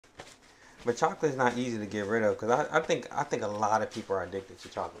But chocolate's not easy to get rid of because I think a lot of people are addicted to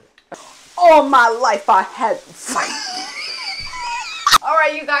chocolate. All my life I had. All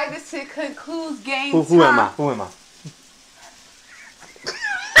right, you guys, this concludes game time. Who am I? Who am I?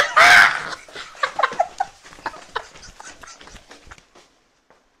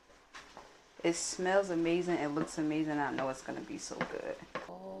 It smells amazing. It looks amazing. I know it's gonna be so good.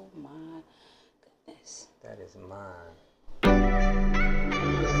 Oh my goodness. That is mine.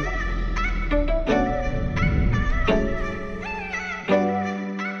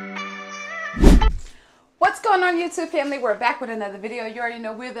 What's going on, YouTube family? We're back with another video. You already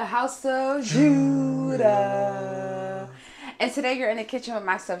know we're the House of Judah. And today you're in the kitchen with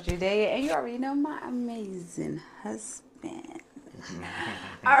myself, Judea, and you already know my amazing husband.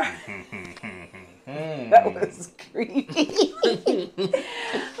 All right. That was creepy.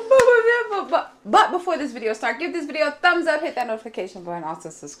 But before this video starts, give this video a thumbs up, hit that notification button,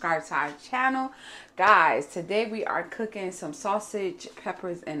 also subscribe to our channel. Guys, today we are cooking some sausage,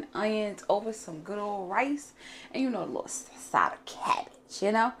 peppers, and onions over some good old rice. And you know, a little side of cabbage,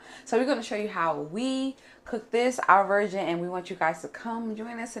 you know? So we're going to show you how we cook this, our version, and we want you guys to come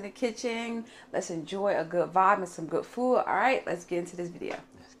join us in the kitchen. Let's enjoy a good vibe and some good food. All right, let's get into this video.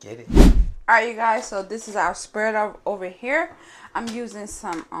 Let's get it. All right, you guys, so this is our spread over here. I'm using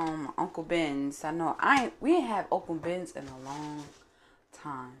some Uncle Ben's. I know we ain't have Uncle Ben's in a long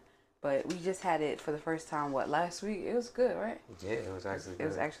time, but we just had it for the first time, what, last week? It was good, right? Yeah, it was actually good. It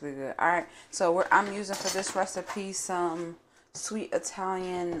was actually good. All right, so I'm using for this recipe some sweet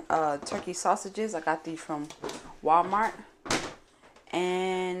Italian turkey sausages. I got these from Walmart.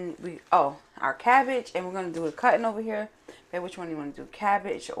 And our cabbage, and we're gonna do a cutting over here. Okay, which one do you want to do,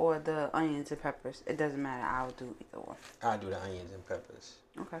 cabbage or the onions and peppers? It doesn't matter. I'll do either one. I'll do the onions and peppers.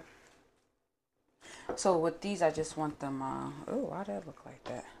 Okay. So with these, I just want them. Oh, why did it look like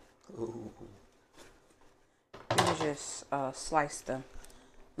that? Ooh. You just slice them,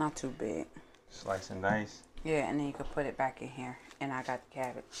 not too big. Slice and dice. Yeah, and then you can put it back in here. And I got the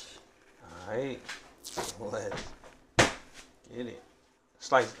cabbage. All right. Let's get it.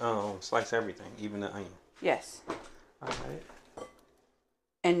 Slice everything, even the onion. Yes. All right.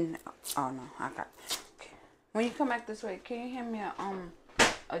 And oh no, I got. Okay. When you come back this way, can you hand me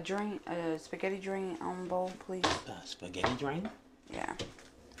a drain, a spaghetti drain bowl, please? Spaghetti drain. Yeah.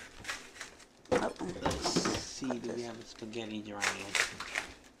 Let's see. Do we have a spaghetti drain?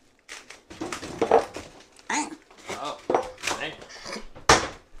 Oh, dang.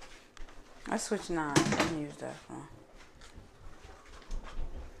 Let's switch knives and use that one.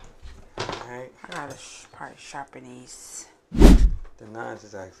 Alright. I gotta probably sharpen these. The knives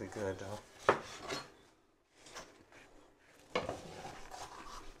is actually good though.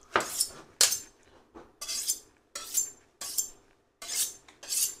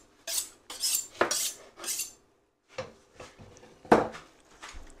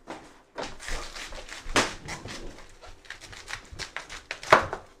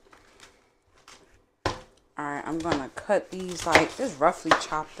 Alright, I'm gonna cut these like, just roughly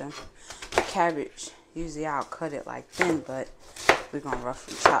chop them. Cabbage, usually I'll cut it like thin, but we're gonna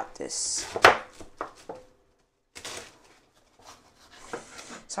roughly chop this.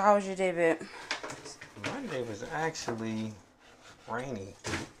 So how was your day, babe? My day was actually rainy.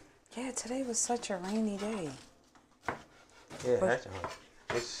 Yeah, today was such a rainy day. Yeah, that's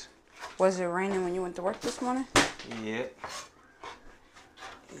it's. Was it raining when you went to work this morning? Yep.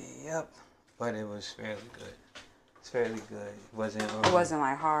 Yep. But it was fairly good. It's fairly good. It wasn't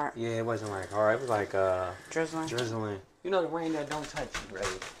like hard. Yeah, it wasn't like hard. It was like drizzling. Drizzling. You know the rain that don't touch you,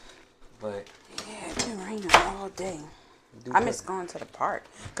 right? But yeah, it's been raining all day. I miss going to the park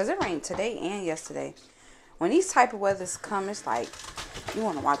because it rained today and yesterday. When these type of weathers come, it's like you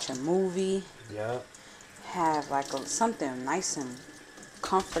want to watch a movie. Yeah. Have like something nice and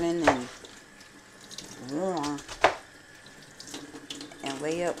comforting and warm, and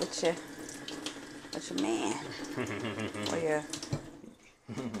lay up with your man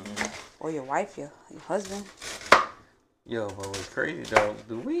or your wife, your husband. Yo, but what's crazy though?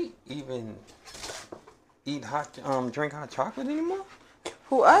 Do we even eat drink hot chocolate anymore?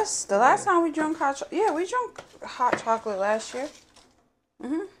 Who, us? The last time we drank hot chocolate, yeah, we drank hot chocolate last year.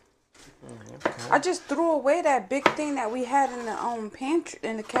 Okay. I just threw away that big thing that we had in the pantry,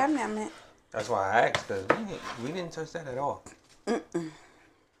 in the cabinet. I meant. That's why I asked, because we didn't touch that at all.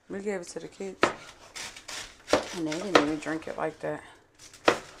 We gave it to the kids, and they didn't even drink it like that.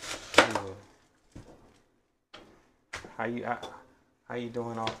 How you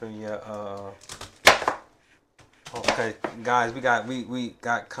doing off of your Okay, guys, we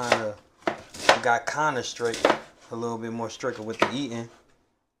got kind of strict, a little bit more stricter with the eating.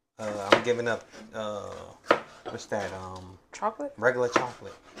 I'm giving up. What's that? Chocolate? Regular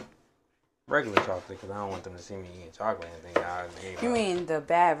chocolate. Regular chocolate, because I don't want them to see me eating chocolate and think You mean the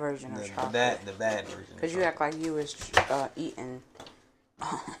bad version of chocolate? The bad version. Because you act like you was eating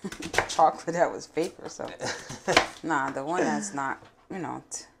chocolate that was fake or something. Nah, the one that's not, you know.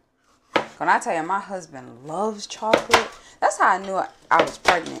 When I tell you, my husband loves chocolate. That's how I knew I was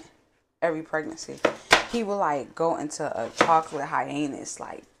pregnant. Every pregnancy, he would like go into a chocolate hiatus,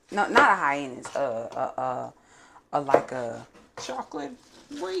 like no, not a hiatus, like a chocolate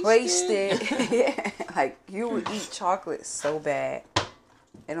wasted. Yeah, like you would eat chocolate so bad,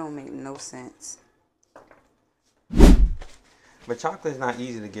 it don't make no sense. But chocolate's not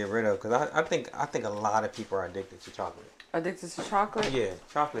easy to get rid of because I think a lot of people are addicted to chocolate. Addicted to chocolate? Yeah,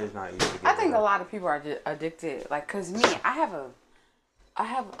 chocolate is not easy to get rid of. I think a lot of people are addicted. Like, cause me, I have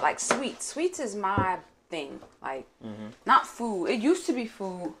like sweets. Sweets is my thing. Like, not food. It used to be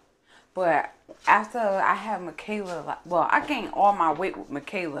food, but after I had Michaela, like, well, I gained all my weight with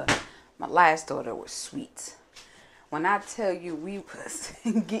Michaela. My last daughter was sweets. When I tell you we was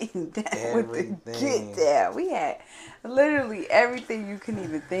getting down with the get down, we had literally everything you can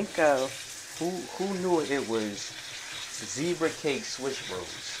even think of. Who knew it was zebra cake Swiss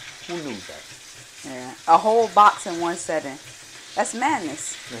rolls? Who knew that? Yeah, a whole box in one setting. That's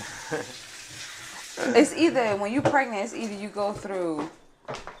madness. It's either when you're pregnant, it's either you go through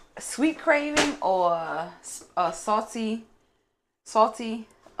sweet craving or salty, spicy.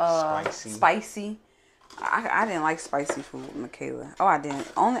 I didn't like spicy food with Michaela. Oh, I didn't.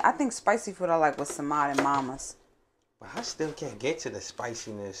 I think spicy food I like was Samad and Mama's. But I still can't get to the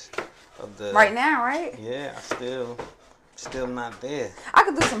spiciness of the. Right now, right? Yeah, still not there. I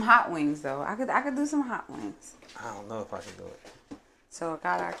could do some hot wings though. I could do some hot wings. I don't know if I can do it. So I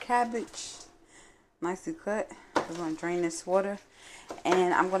got our cabbage, nicely cut. We're gonna drain this water,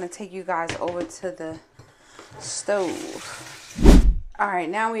 and I'm gonna take you guys over to the stove. All right,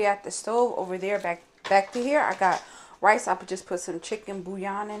 now we at the stove over there. Back to here, I got rice. I just put some chicken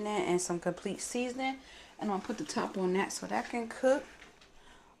bouillon in it and some complete seasoning. And I'm going to put the top on that so that can cook.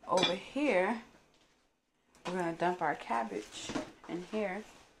 Over here, we're going to dump our cabbage in here.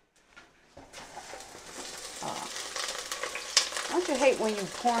 Don't you hate when you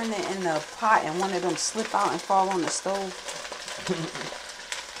pouring it in the pot and one of them slip out and fall on the stove?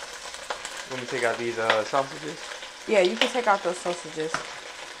 Let me take out these sausages. Yeah, you can take out those sausages.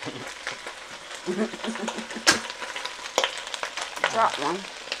 Drop one.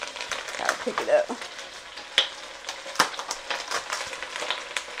 Gotta pick it up.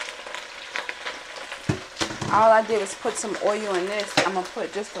 All I did was put some oil in this. I'm gonna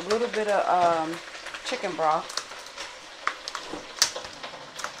put just a little bit of chicken broth.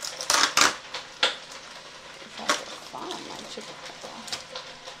 If I could find my chicken broth.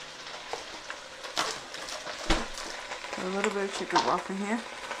 A little bit of chicken broth in here.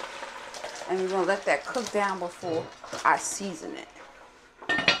 And we're going to let that cook down before I season it.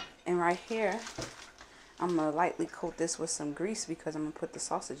 And right here, I'm going to lightly coat this with some grease because I'm going to put the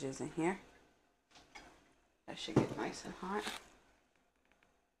sausages in here. That should get nice and hot.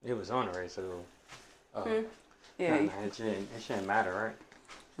 It was on already, so... Yeah. It shouldn't matter, right?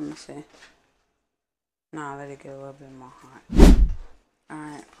 Let me see. Nah, let it get a little bit more hot.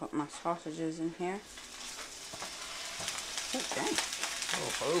 Alright, put my sausages in here. Oh, dang. Oh.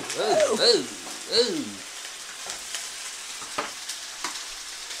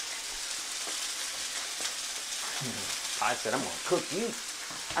 I said I'm gonna cook you.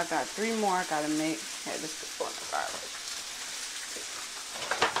 I got 3 more I gotta make. Yeah, this is on the garlic.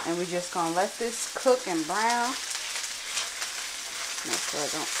 And we're just gonna let this cook and brown. Make sure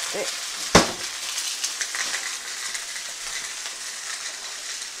it don't stick.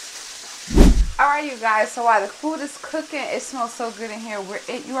 Alright, you guys, so while the food is cooking, it smells so good in here.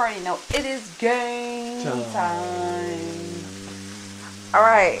 You already know it is game time.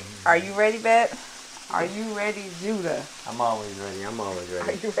 Alright, are you ready, Beb? Are you ready, Judah? I'm always ready.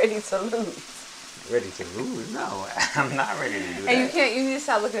 Are you ready to lose? Ready to lose? No, I'm not ready to do that. And you need to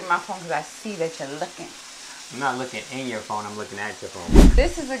stop looking at my phone because I see that you're looking. I'm not looking in your phone, I'm looking at your phone.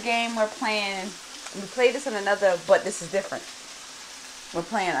 This is a game we're playing. We played this in another, but this is different. We're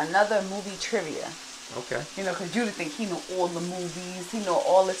playing another movie trivia. Okay. You know, because Judah think he know all the movies, he know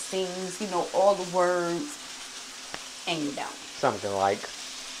all the scenes, he know all the words, and you don't. Something like.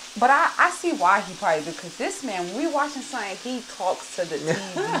 But I see why he probably do, because this man, when we watching something, he talks to the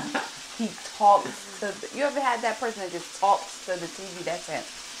TV. He talks to the, you ever had that person that just talks to the TV? That's him.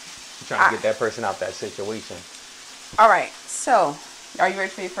 I'm trying to get that person out that situation. All right, so, are you ready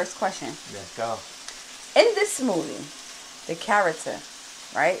for your first question? Let's go. In this movie, the character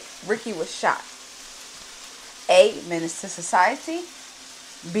right? Ricky was shot. A, Menace to Society.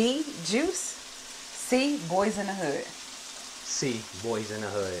 B, Juice. C, Boys in the Hood. C, Boys in the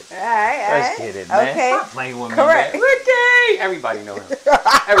Hood. All right. Let's get it, man. Okay. Stop playing with Correct. me, man. Ricky! Everybody know him.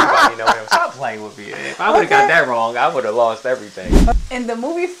 Everybody know him. Stop playing with me. If I would have got that wrong, I would have lost everything. In the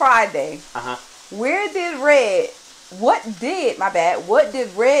movie Friday, what did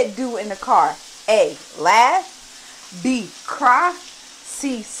Red do in the car? A, laugh. B, cry.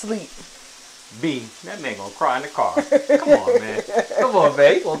 C, sleep. B, that man gonna cry in the car. Come on, man. Come on,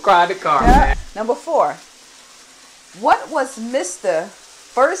 man. He gonna cry in the car, man. Number 4. What was Mr.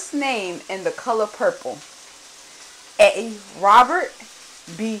 first name in The Color Purple? A, Robert.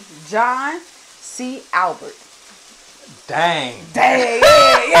 B, John. C, Albert. Dang. Yeah.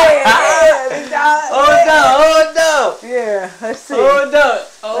 Hold up. Yeah, let's see. Hold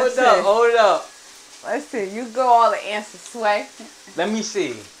up. Let's see. You go all the answers, Sway. Let me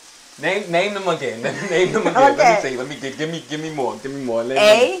see. Name them again. Name them again. Okay. Let me see. Give me more.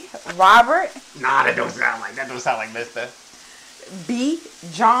 A, Robert. Nah, that don't sound like Mister. B,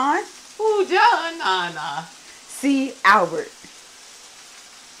 John. Ooh, John. Nah. C, Albert.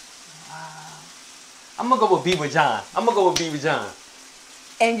 I'm gonna go with B with John.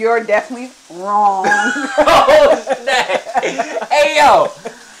 And you're definitely wrong. Oh, snap. Hey, yo.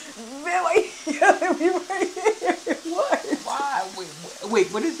 Billy. What? Why? Wait,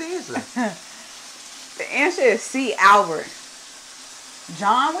 what is the answer? The answer is C, Albert.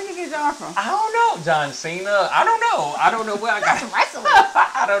 John, where you get John from? I don't know. John Cena. I don't know where I got it. Wrestling.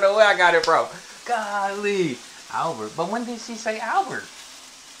 I don't know where I got it from. Golly. Albert. But when did she say Albert?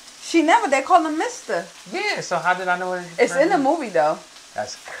 She never. They call him Mister. Yeah, so how did I know it? It's in the movie, though.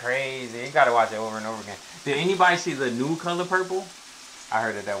 That's crazy. You gotta watch it over and over again. Did anybody see the new Color Purple? I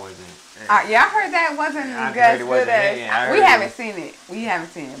heard that wasn't. Yeah, I heard that wasn't good as. We haven't seen it.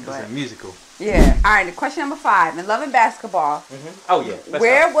 But It's a musical. yeah. All right. Question number 5. In Love and Basketball, Oh yeah.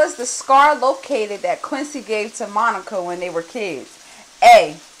 where was the scar located that Quincy gave to Monica when they were kids?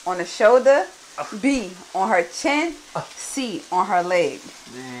 A, on the shoulder. B, on her chin. C, on her leg.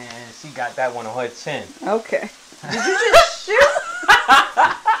 Man, she got that one on her chin. Okay. Did you just shoot?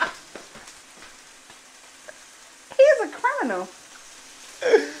 He's a criminal.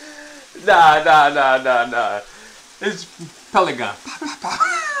 Nah. It's pellet gun.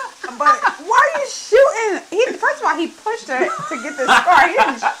 But why are you shooting? First of all, he pushed her to get the scar. He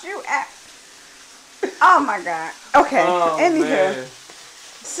didn't shoot at. Oh my God. Okay. Anywho.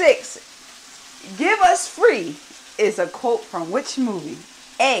 6. Give Us Free is a quote from which movie?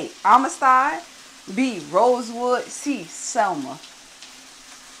 A, Amistad. B, Rosewood. C, Selma.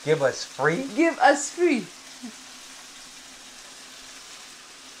 Give us free. Give Us Free.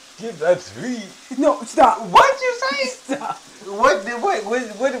 Give us free. No, stop. What'd you say? Stop.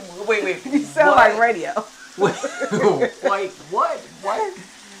 Wait. You sound like radio. Wait, what?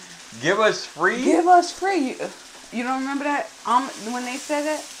 Give us free? Give Us Free. You don't remember that? When they said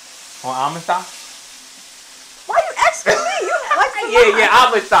that? On Amistad? Why you asking me? You like Yeah,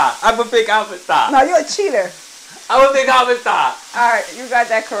 Amistad. I'm a big Amistad. No, you're a cheater. I'm a big Amistad. All right, you got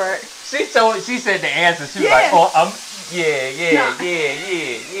that correct. She said the answer. She was Yeah. like,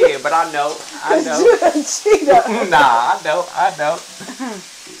 yeah, but I know. You're a cheater. Nah, I know.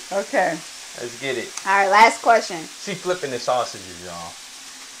 Okay. Let's get it. All right, last question. She flipping the sausages, y'all.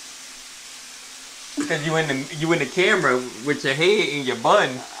 Because you in the camera with your head in your bun.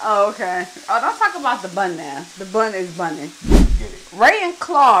 Oh, okay. Oh, don't talk about the bun now. The bun is bunning. Get it. Ray and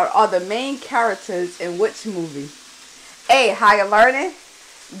Claude are the main characters in which movie? A, Higher Learning.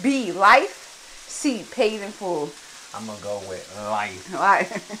 B, Life. C, Paid in Full. I'm gonna go with Life.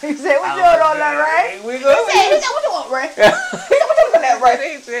 Life. He said, what you doing on that, Ray? We He go. said, what you want, Ray? He said, what you doing on that,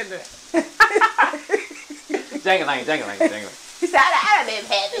 Ray? He said that. Jangling. He said, I done been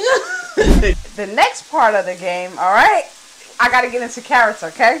happy. The next part of the game, all right? I got to get into character,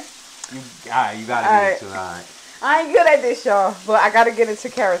 okay? You gotta get Alright. into it. Alright. I ain't good at this, y'all, but I got to get into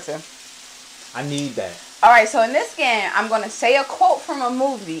character. I need that. All right, so in this game, I'm going to say a quote from a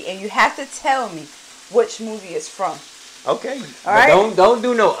movie, and you have to tell me which movie it's from. Okay. All right. Don't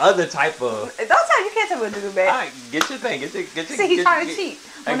do no other type of. Don't tell you can't tell me what to do, babe. All right, get your thing. Get your. See, he's trying to cheat.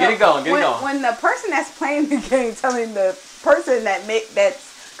 Get it going. When the person that's playing the game telling the person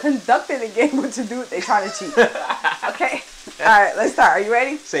that's conducting the game what to do, they trying to cheat. Okay. All right, let's start. Are you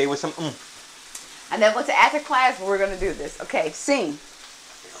ready? Say it with some. I never went to acting class, but we're gonna do this. Okay, scene.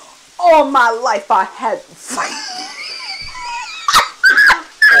 All my life I had to fight.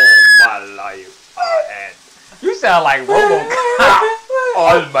 All my life I had. You sound like RoboCop.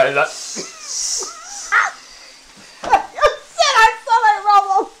 All my life. You said I sound like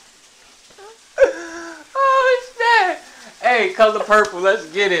Okay, color purple. Let's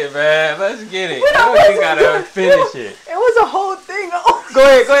get it, man. Let's get it. But You gotta finish it. It was a whole thing. Go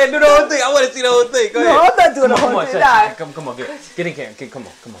ahead, do the whole thing. I want to see the whole thing. Go ahead. No, I'm not doing the whole thing. Nah. Come on, get in camera. Come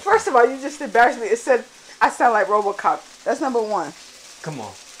on. First of all, you just embarrassed me. It said I sound like RoboCop. That's number one. Come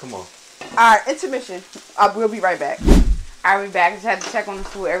on. All right, intermission. We'll be right back. All right, we back. Just had to check on the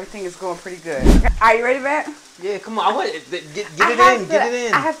food. Everything is going pretty good. Okay. Are you ready, Matt? Yeah, come on. I want it. Get it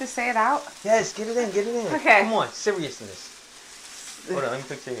in. I have to say it out. Yes, get it in. Okay. Come on, seriousness. Hold on, let me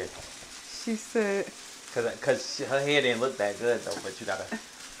fix your hair. She said. Cause her hair didn't look that good though. But you gotta.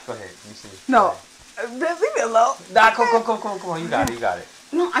 Go ahead. You see. No. Leave me alone. Nah, come on. You got it.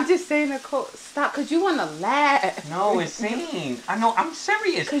 No, I'm just saying the quote. Stop, cause you wanna laugh. No, it's scene. I know. I'm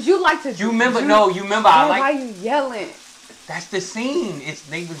serious. Cause you like to. You remember? No, you remember? I like. Why you yelling? That's the scene.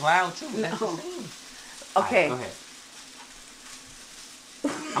 They was loud too. That's the scene. Okay. Right, go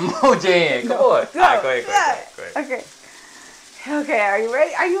ahead. I'm hold your hand. Come on. All right, go ahead. Okay. Okay, are you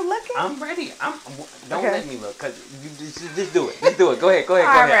ready? Are you looking? I'm ready. Don't Okay. let me look, cause you just do it. Just do it. Go ahead.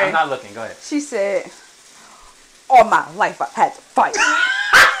 Right. I'm not looking. Go ahead. She said, all my life I've had to fight.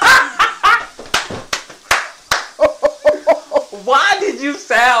 Why did you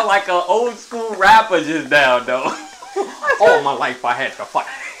sound like an old school rapper just now, though? All my life I had to fight.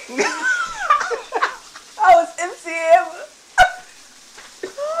 I was MCM.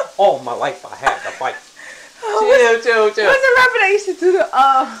 All my life I had to fight. Chill. What's the rapper that used to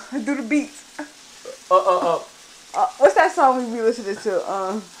do the beats? What's that song we be listening to?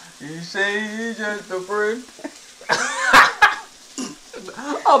 You say you just a friend.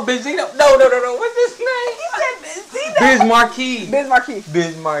 Oh, Benzino. No. What's his name? He said Benzino.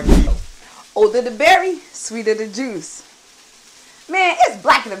 Biz Marquis. Older the berry, sweeter the juice. Man, it's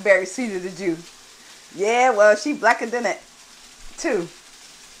blacker the berry, sweeter the juice. Yeah, well, she blacker than it, too.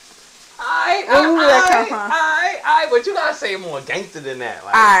 Where did that come from? But you gotta say more gangster than that.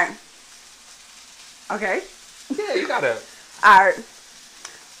 Like, Alright. Okay. yeah, you gotta. Alright.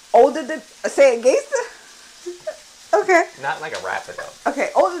 Older the, say it gangster? Okay. Not like a rapper though. Okay,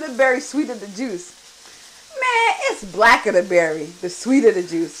 older the berry, sweeter the juice. Man, it's blacker the berry, the sweeter the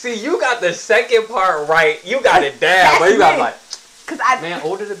juice. See, you got the second part right. You got it down, but you got like, man,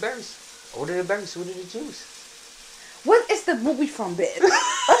 older the berries, sweeter the juice. What is the movie from, Ben?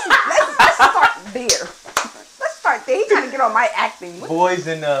 Let's start there. Let's start there. He trying to get on my acting. Boys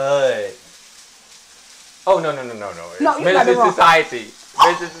in the Hood. Oh no. No, you got it wrong. Society.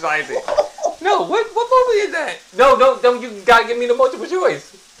 Menace to Society. No, what movie is that? No, don't. You gotta give me the multiple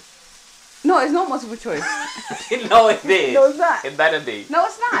choice. No, it's no multiple choice. No, it is. No, it's not. It better be. No,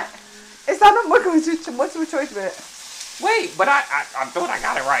 it's not. It's not no multiple choice, man. Wait, but I thought I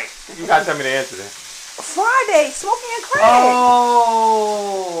got it right. You gotta tell me the answer then. Friday, Smokey and Craig.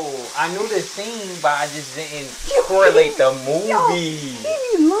 Oh, I knew the scene, but I just didn't correlate the movie. Yo, he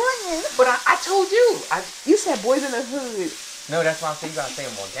be lying. But I told you. You said Boys in the Hood. No, that's why I'm saying you gotta say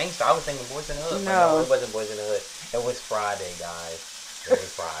it more gangster. I was thinking Boys in the Hood. No. But it wasn't Boys in the Hood. It was Friday, guys. It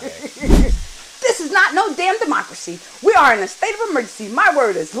was Friday. This is not no damn democracy. We are in a state of emergency. My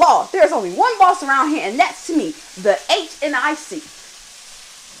word is law. There's only one boss around here, and that's me, the HNIC.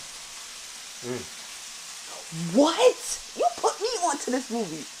 What? You put me onto this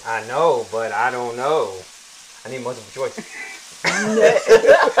movie. I know, but I don't know. I need multiple choice.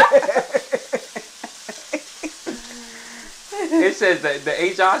 It says that the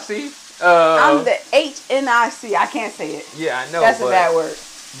HRC. I'm the HNIC. I can't say it. Yeah, I know. That's a bad word.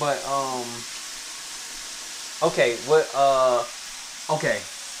 But okay. What? Okay.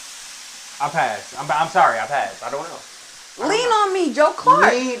 I passed. I'm sorry. I passed. I don't know. Lean on me, Joe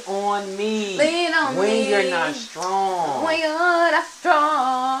Clark. Lean on me. Lean on when me. you're not strong. When you're not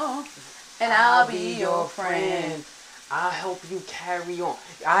strong, and I'll be your friend. I'll help you carry on.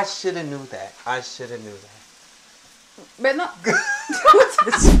 I should have knew that. But no.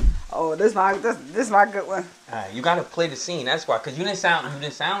 Oh, this my good one. Alright, you gotta play the scene. That's why, cause you didn't sound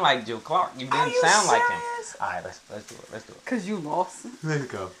like Joe Clark. You didn't sound like him. Alright, let's do it. Cause you lost. Let's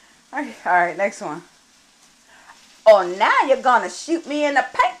go. All right, next one. Oh, now you're gonna shoot me in the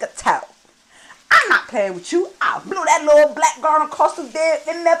panker toe. I'm not playing with you. I'll blow that little black garden across the dead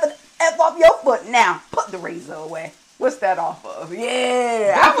and never F off your foot. Now, put the razor away. What's that off of?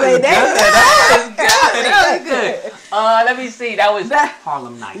 Yeah, That was good. That was good. Let me see. That was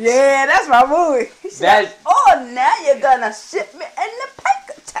Harlem Nights. Yeah, that's my movie. He said, oh, now you're gonna shoot me in the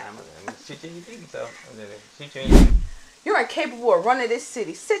panker toe. I'm gonna shoot you in your feet, so I'm gonna shoot you in your feet. You're incapable of running this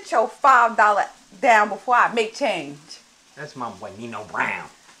city. Sit your $5 down before I make change. That's my boy Nino Brown.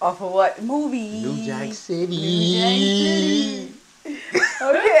 Off of what movie? New Jack City.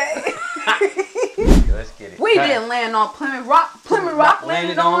 Okay. Let's get it. We've been didn't land on Plymouth Rock. Plymouth Rock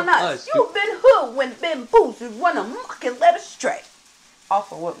landed on us. You've been hoodwinked, been boozed, run amok and led astray.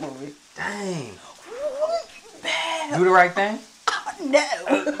 Off of what movie? Dang. Man. Do the right thing? No.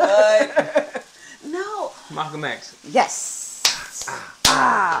 No. Malcolm X. Yes.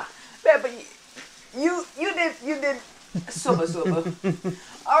 Man, but you did super.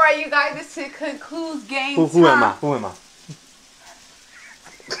 All right, you guys, this concludes game time. Who am I? Who am I?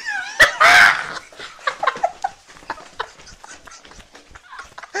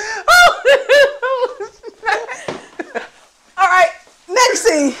 All right, next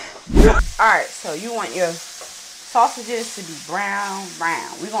scene. All right, so you want your sausages to be brown.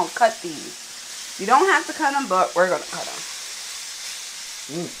 We're gonna cut these. You don't have to cut them, but we're gonna cut them.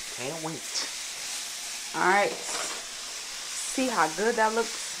 Can't wait. All right. See how good that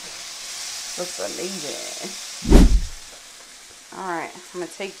looks? Looks amazing. All right, I'm gonna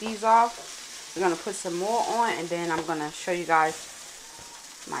take these off. We're gonna put some more on, and then I'm gonna show you guys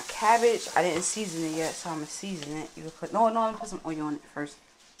my cabbage. I didn't season it yet, so I'm gonna season it. You can put let me put some oil on it first.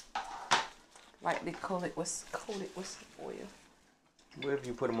 Lightly coat it with some oil. What if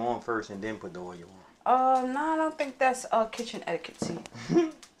you put them on first and then put the oil No, I don't think that's kitchen etiquette. See?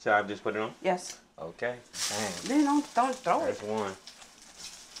 So I just put it on? Yes. Okay. Dang. Then don't throw That's it. 1.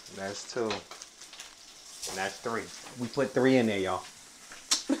 That's 2. And that's 3. We put 3 in there, y'all.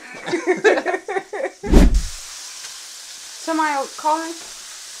 Somebody calling?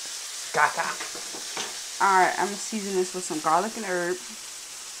 Kaka. Alright, I'm gonna season this with some garlic and herb.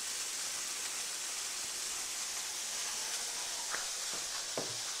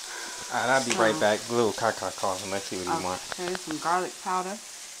 Alright, I'll be right back. Little Kaka calling. Let's see what he wants. Okay, some garlic powder.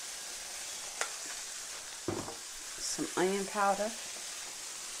 Some onion powder.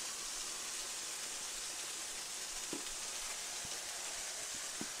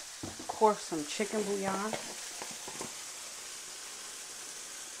 Of course, some chicken bouillon.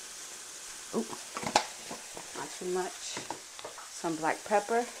 Ooh, not too much. Some black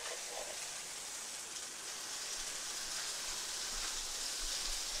pepper.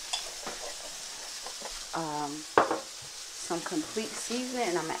 Some complete seasoning,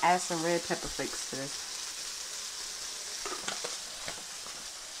 and I'm gonna add some red pepper flakes to this.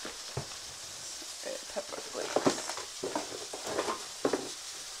 Red pepper flakes.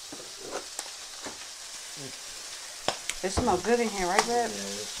 It smells good in here, right, babe?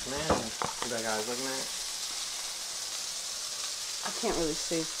 Yes, man. What that guy's looking at? I can't really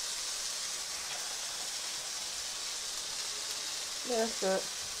see. Yeah, that's good.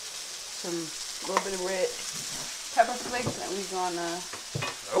 Some little bit of red pepper flakes, and we're gonna.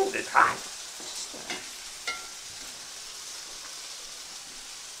 Oh, it's hot.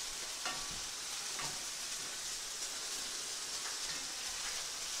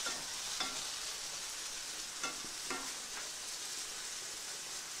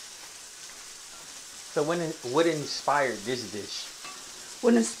 So what inspired this dish?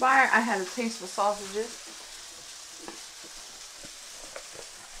 When inspired, I had a taste for sausages.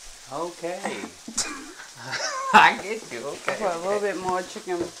 Okay. I get you. Okay. Put a little bit more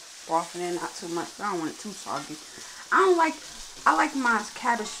chicken broth in, not too much. I don't want it too soggy. I like my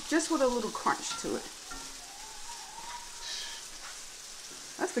cabbage just with a little crunch to it.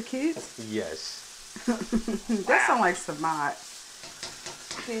 That's the kids. Yes. That sound like Samad.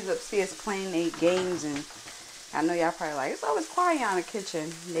 Kids upstairs playing their games, and I know y'all probably like, it's always quiet in the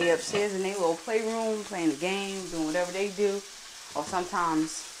kitchen. They upstairs in their little playroom playing the game, doing whatever they do, or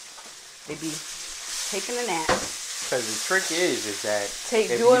sometimes they be taking a nap. Because the trick is that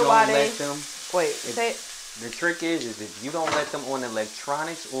The trick is if you don't let them on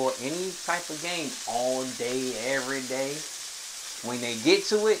electronics or any type of game all day, every day, when they get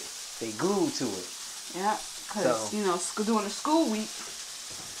to it, they glued to it. Yeah, because, during the school week,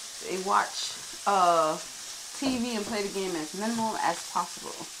 they watch TV and play the game as minimal as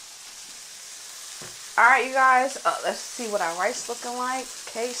possible. Alright, you guys, let's see what our rice looking like.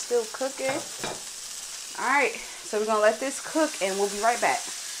 Okay, still cooking. Alright, so we're gonna let this cook and we'll be right back.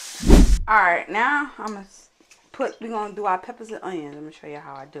 Alright, now we're gonna do our peppers and onions. Let me show you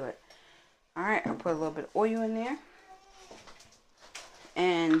how I do it. Alright, I'll put a little bit of oil in there.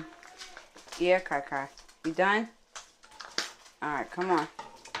 And yeah, Kai. You done? Alright, come on.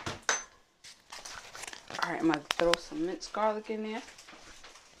 Alright, I'm gonna throw some minced garlic in there.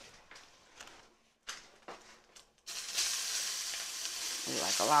 I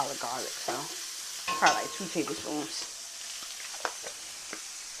like a lot of garlic, so probably like 2 tablespoons.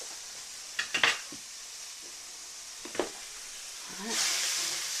 Alright,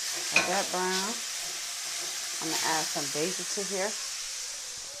 let that brown. I'm gonna add some basil to here.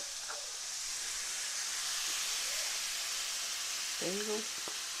 basil.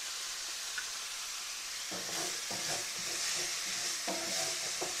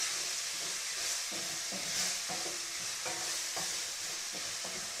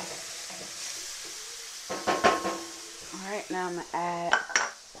 Alright, now I'm going to add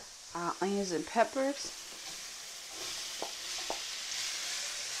our onions and peppers.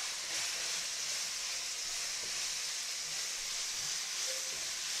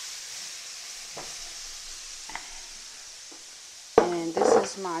 And this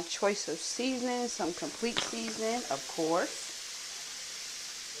is my choice of seasoning, some complete seasoning, of course.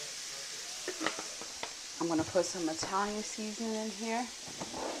 I'm going to put some Italian seasoning in here.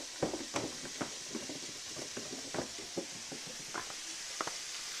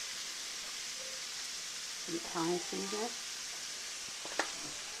 Italian seasoning.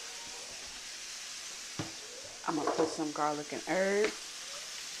 I'm going to put some garlic and herb.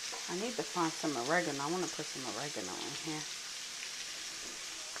 I need to find some oregano. I want to put some oregano in here.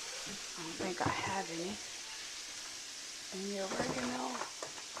 I don't think I have any. Any oregano?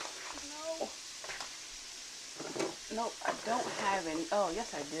 No. Nope, I don't have any. Oh,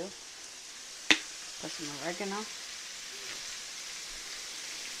 yes I do. Put some oregano.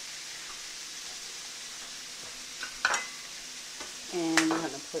 And I'm going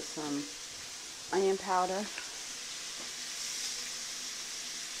to put some onion powder.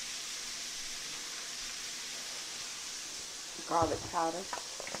 Garlic powder.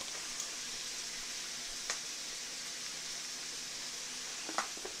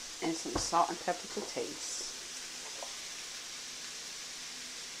 And some salt and pepper to taste.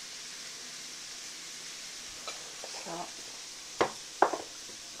 Salt.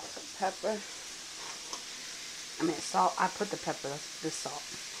 Pepper. I mean salt. I put the pepper. That's the salt.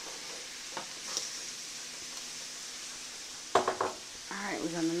 Alright,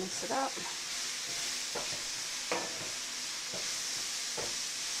 we're going to mix it up.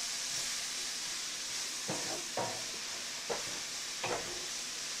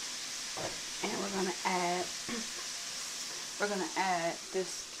 We're gonna add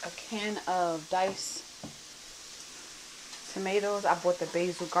a can of diced tomatoes. I bought the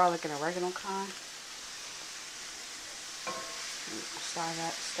basil, garlic, and oregano kind.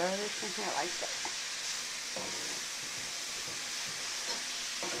 Stir this in here like that.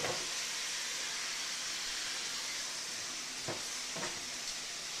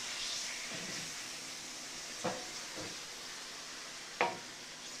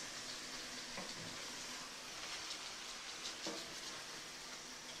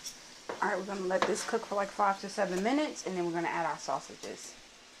 Alright, we're going to let this cook for like 5 to 7 minutes, and then we're going to add our sausages.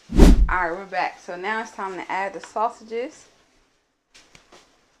 Alright, we're back. So now it's time to add the sausages.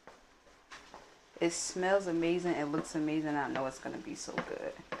 It smells amazing. It looks amazing. I know it's going to be so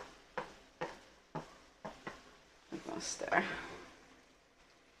good. I'm going to stir.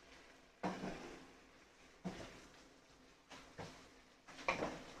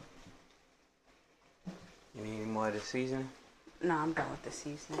 You need any more of the seasoning? No, I'm done with the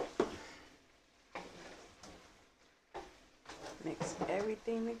seasoning. Mix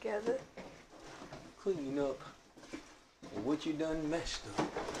everything together. Clean up what you done messed up.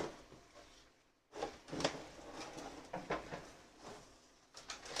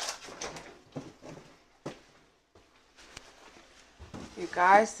 You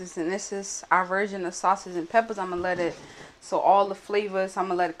guys, this is our version of sausage and peppers. I'm gonna let it, so all the flavors, I'm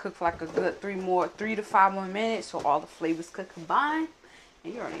gonna let it cook for like a good 3 to 5 more minutes, so all the flavors could combine.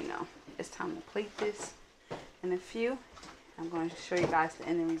 And you already know it's time to plate this in a few. I'm going to show you guys the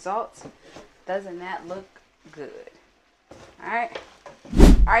ending results. Doesn't that look good? Alright,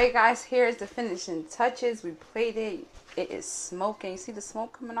 you guys, here's the finishing touches. We plated. It is smoking. See the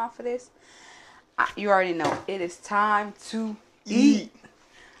smoke coming off of this? You already know it is time to eat.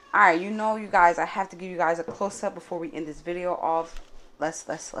 Alright, you know, you guys, I have to give you guys a close-up before we end this video off. Let's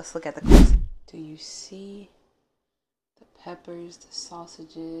look at the close-up. Do you see the peppers, the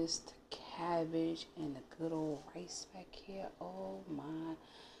sausages, the cabbage, and the good old rice back here? Oh my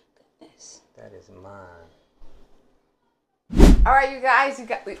goodness. That is mine. Alright, you guys,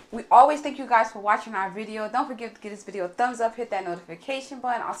 we always thank you guys for watching our video. Don't forget to give this video a thumbs up, hit that notification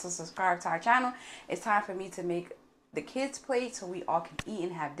button, also subscribe to our channel. It's time for me to make the kids' plate so we all can eat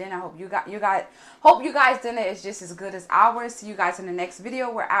and have dinner. Hope you guys dinner is just as good as ours. See you guys in the next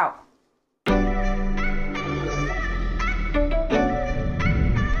video. We're out.